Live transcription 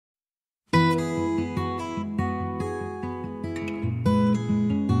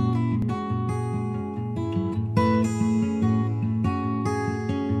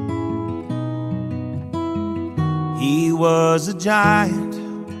was a giant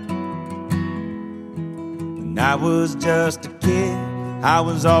when I was just a kid. I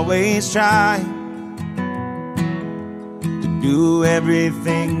was always trying to do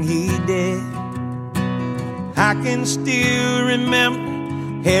everything he did. I can still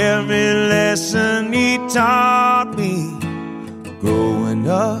remember every lesson he taught me. Growing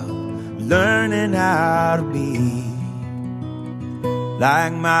up, learning how to be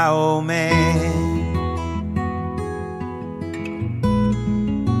like my old man.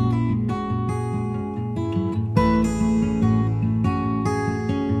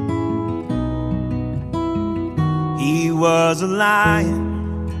 He was a lion.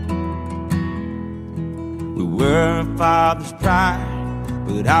 We were a father's pride,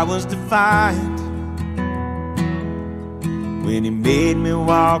 but I was defiant when he made me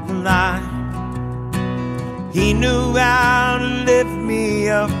walk the line. He knew how to lift me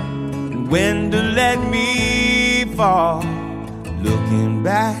up and when to let me fall. Looking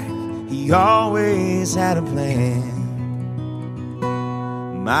back, he always had a plan.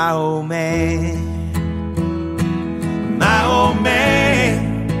 My old man. My old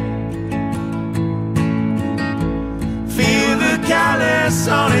man, feel the callus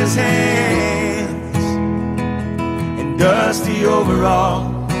on his hands and dusty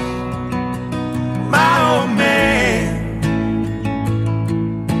overalls. My old man,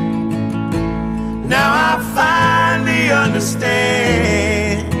 now I finally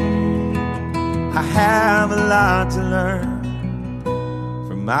understand. I have a lot to learn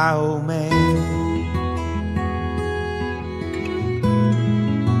from my old man.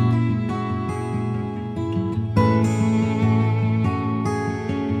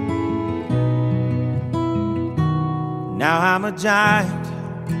 Now I'm a giant,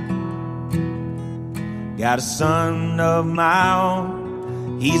 got a son of my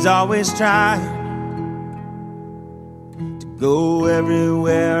own. He's always trying to go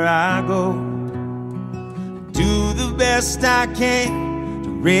everywhere I go. Do the best I can to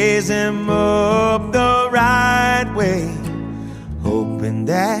raise him up the right way, hoping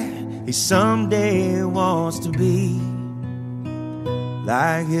that he someday wants to be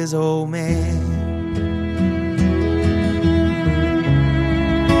like his old man.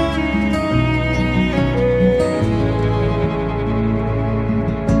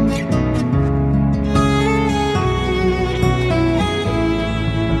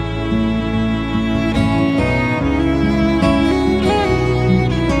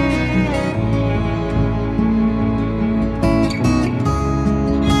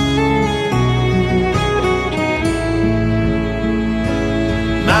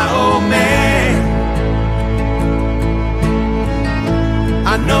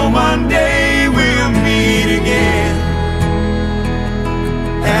 I know one day we'll meet again.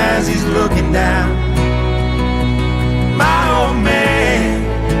 As he's looking down, my old man,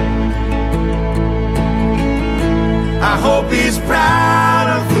 I hope he's proud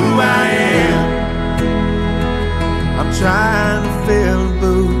of who I am. I'm trying to fill the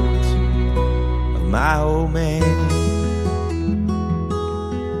boots of my old man.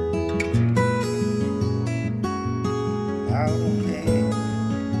 My old man.